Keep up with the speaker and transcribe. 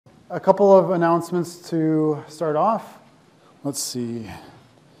A couple of announcements to start off. Let's see.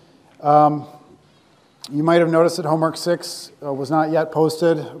 You might have noticed that homework 6 was not yet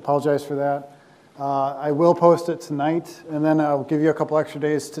posted. Apologize for that. I will post it tonight, and then I'll give you a couple extra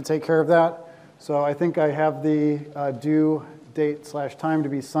days to take care of that. So I think I have the due date/time to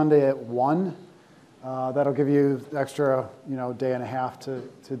be Sunday at 1. That'll give you extra, day and a half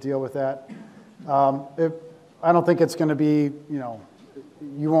to deal with that. I don't think it's going to be,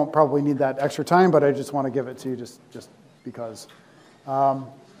 you won't probably need that extra time, but I just want to give it to you just because.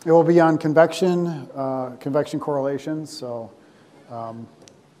 It will be on convection correlations, so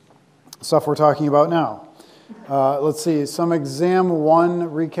stuff we're talking about now. Let's see, some Exam 1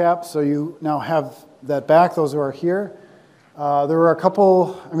 recap, so you now have that back, those who are here. There were a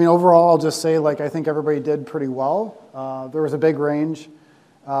couple, overall I'll just say, I think everybody did pretty well. There was a big range.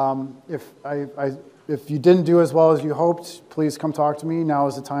 If you didn't do as well as you hoped, please come talk to me. Now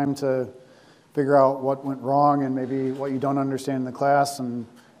is the time to figure out what went wrong and maybe what you don't understand in the class, and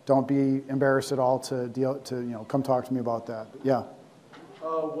don't be embarrassed at all to come talk to me about that. Yeah.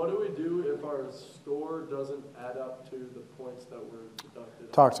 What do we do if our score doesn't add up to the points that were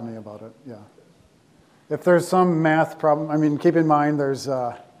deducted? Talk to me about it. Yeah. If there's some math problem, keep in mind there's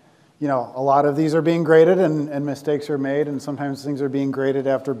a lot of these are being graded and mistakes are made, and sometimes things are being graded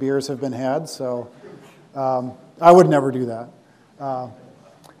after beers have been had. So I would never do that.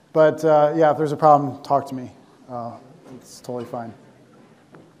 But if there's a problem, talk to me. It's totally fine.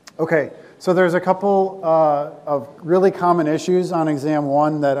 Okay, so there's a couple of really common issues on Exam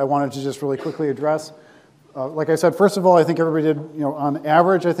 1 that I wanted to just really quickly address. Like I said, first of all, I think everybody did, on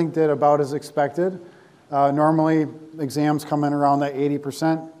average, I think did about as expected. Normally, exams come in around that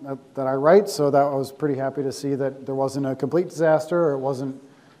 80% that I write, so that I was pretty happy to see that there wasn't a complete disaster, or it wasn't,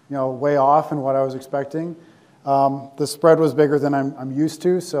 way off in what I was expecting. The spread was bigger than I'm used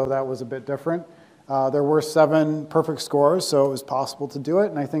to, so that was a bit different. There were 7 perfect scores, so it was possible to do it,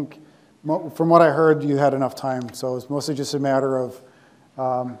 and I think from what I heard, you had enough time, so it was mostly just a matter of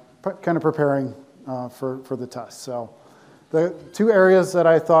kind of preparing for the test. So the 2 areas that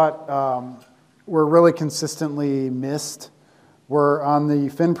I thought were really consistently missed were on the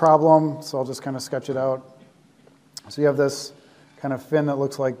fin problem, so I'll just kind of sketch it out. So you have this kind of fin that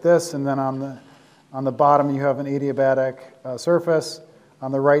looks like this, and then on the bottom you have an adiabatic surface.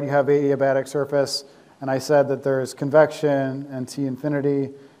 On the right you have adiabatic surface, and I said that there's convection and T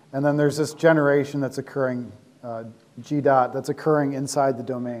infinity, and then there's this generation that's occurring, G dot, that's occurring inside the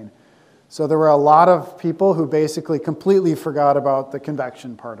domain. So there were a lot of people who basically completely forgot about the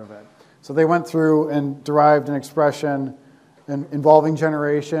convection part of it. So they went through and derived an expression involving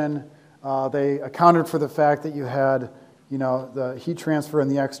generation. They accounted for the fact that you had, the heat transfer in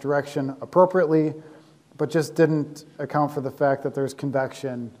the x direction appropriately, but just didn't account for the fact that there's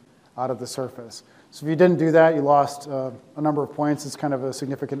convection out of the surface. So if you didn't do that, you lost a number of points. It's kind of a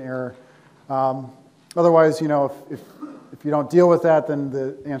significant error. Otherwise, if you don't deal with that, then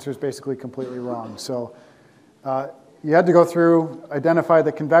the answer is basically completely wrong. So you had to go through, identify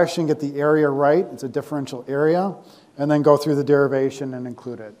the convection, get the area right. It's a differential area, and then go through the derivation and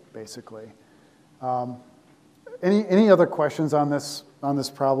include it, basically. Any other questions on this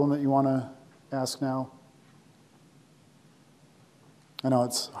problem that you want to ask now? I know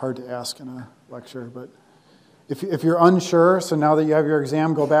it's hard to ask in a lecture, but if you're unsure, so now that you have your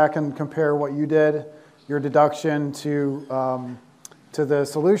exam, go back and compare what you did, your deduction to the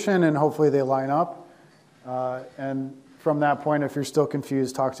solution, and hopefully they line up. And from that point, if you're still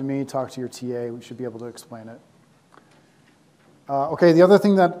confused, talk to me, talk to your TA. We should be able to explain it. Okay, the other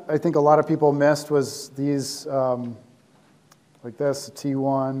thing that I think a lot of people missed was these, like this,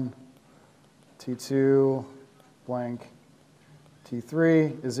 T1, T2, blank,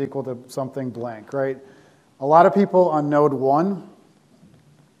 T3 is equal to something blank, right? A lot of people on node 1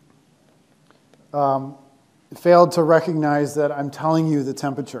 failed to recognize that I'm telling you the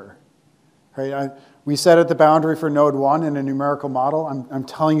temperature, right? We set at the boundary for node 1 in a numerical model. I'm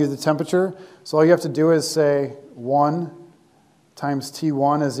telling you the temperature. So all you have to do is say 1 times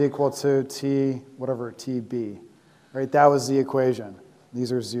T1 is equal to T, whatever, TB, right? That was the equation.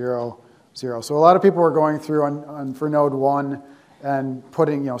 These are 0, 0. So a lot of people were going through for node 1 and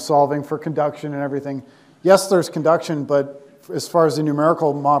putting, solving for conduction and everything. Yes, there's conduction, but as far as the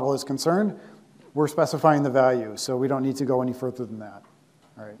numerical model is concerned, we're specifying the value, so we don't need to go any further than that.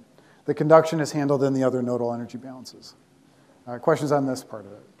 All right. The conduction is handled in the other nodal energy balances. Questions on this part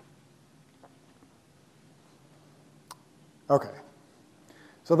of it? Okay.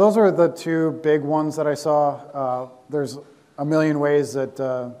 So those are the 2 big ones that I saw. There's a million ways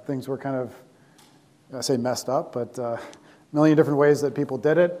that things were kind of, I say messed up, but million different ways that people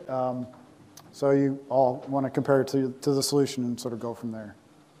did it. So you all want to compare it to the solution and sort of go from there.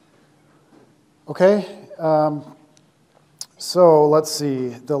 Okay, so let's see.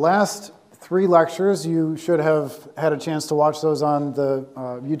 The last 3 lectures, you should have had a chance to watch those on the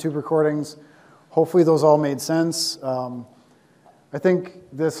YouTube recordings. Hopefully those all made sense. I think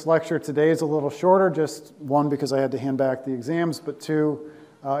this lecture today is a little shorter, just 1, because I had to hand back the exams, but 2,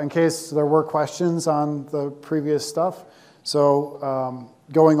 in case there were questions on the previous stuff. So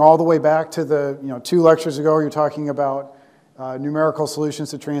going all the way back to the 2 lectures ago, you're talking about numerical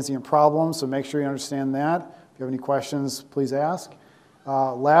solutions to transient problems, so make sure you understand that. If you have any questions, please ask.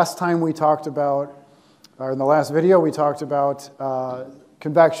 Last time we talked about, or in the last video, we talked about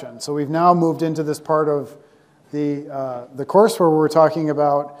convection. So we've now moved into this part of the course where we're talking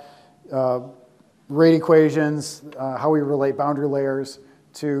about rate equations, how we relate boundary layers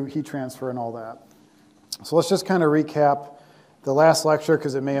to heat transfer and all that. So let's just kind of recap the last lecture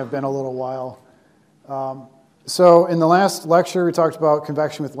because it may have been a little while. So in the last lecture, we talked about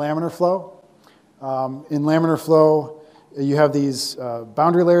convection with laminar flow. In laminar flow, you have these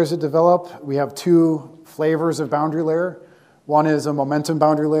boundary layers that develop. We have 2 flavors of boundary layer. One is a momentum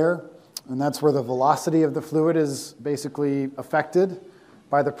boundary layer, and that's where the velocity of the fluid is basically affected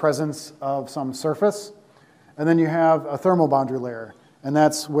by the presence of some surface. And then you have a thermal boundary layer, and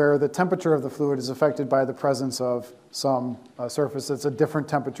that's where the temperature of the fluid is affected by the presence of some surface that's a different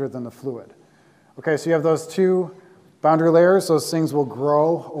temperature than the fluid. Okay, so you have those 2 boundary layers. Those things will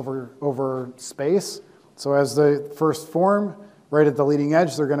grow over space. So as they first form, right at the leading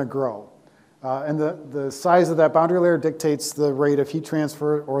edge, they're going to grow. And the size of that boundary layer dictates the rate of heat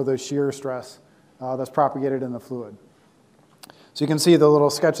transfer or the shear stress that's propagated in the fluid. So you can see the little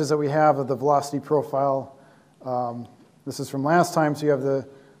sketches that we have of the velocity profile. This is from last time. So you have the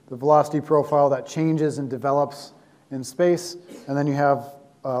velocity profile that changes and develops in space. And then you have,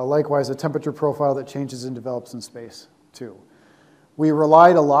 likewise, a temperature profile that changes and develops in space, too. We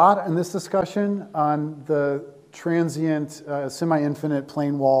relied a lot in this discussion on the transient semi-infinite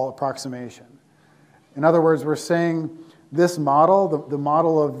plane wall approximation. In other words, we're saying this model, the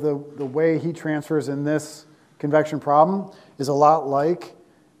model of the way heat transfers in this convection problem is a lot like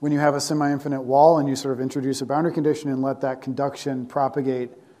when you have a semi-infinite wall and you sort of introduce a boundary condition and let that conduction propagate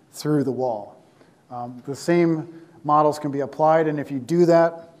through the wall. The same models can be applied, and if you do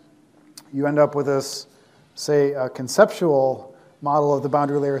that, you end up with this, say, a conceptual model of the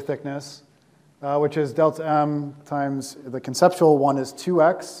boundary layer thickness, which is delta M times, the conceptual one is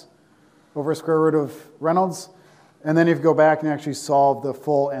 2x over square root of Reynolds. And then if you go back and actually solve the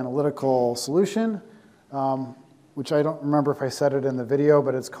full analytical solution, which I don't remember if I said it in the video,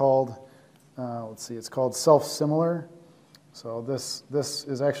 but it's called, let's see, it's called self-similar. So this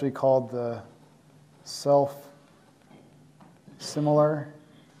is actually called the self-similar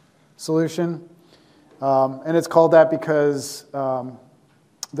solution. And it's called that because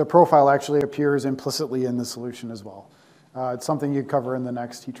the profile actually appears implicitly in the solution as well. It's something you cover in the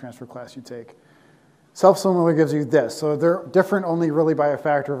next heat transfer class you take. Self-similar gives you this. So they're different only really by a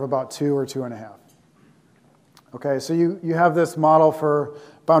factor of about 2 or 2.5. Okay, so you have this model for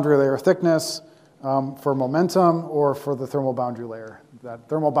boundary layer thickness, for momentum, or for the thermal boundary layer. That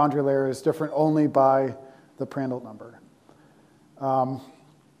thermal boundary layer is different only by the Prandtl number.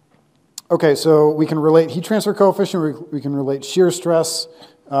 Okay, so we can relate heat transfer coefficient, we can relate shear stress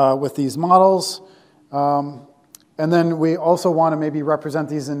with these models. And then we also want to maybe represent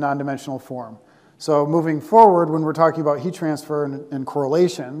these in non-dimensional form. So moving forward, when we're talking about heat transfer and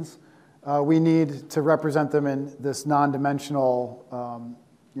correlations, we need to represent them in this non-dimensional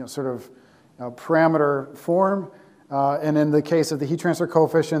sort of parameter form. And in the case of the heat transfer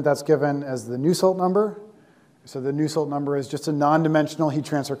coefficient, that's given as the Nusselt number. So the Nusselt number is just a non-dimensional heat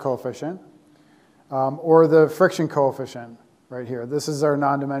transfer coefficient. Or the friction coefficient right here. This is our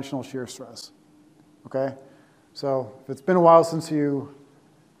non-dimensional shear stress. Okay? So if it's been a while since you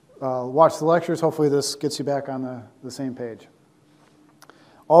watched the lectures, hopefully this gets you back on the same page.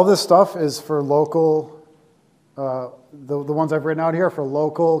 All this stuff is for local, the ones I've written out here are for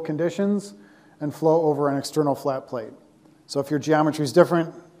local conditions and flow over an external flat plate. So if your geometry is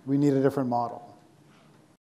different, we need a different model.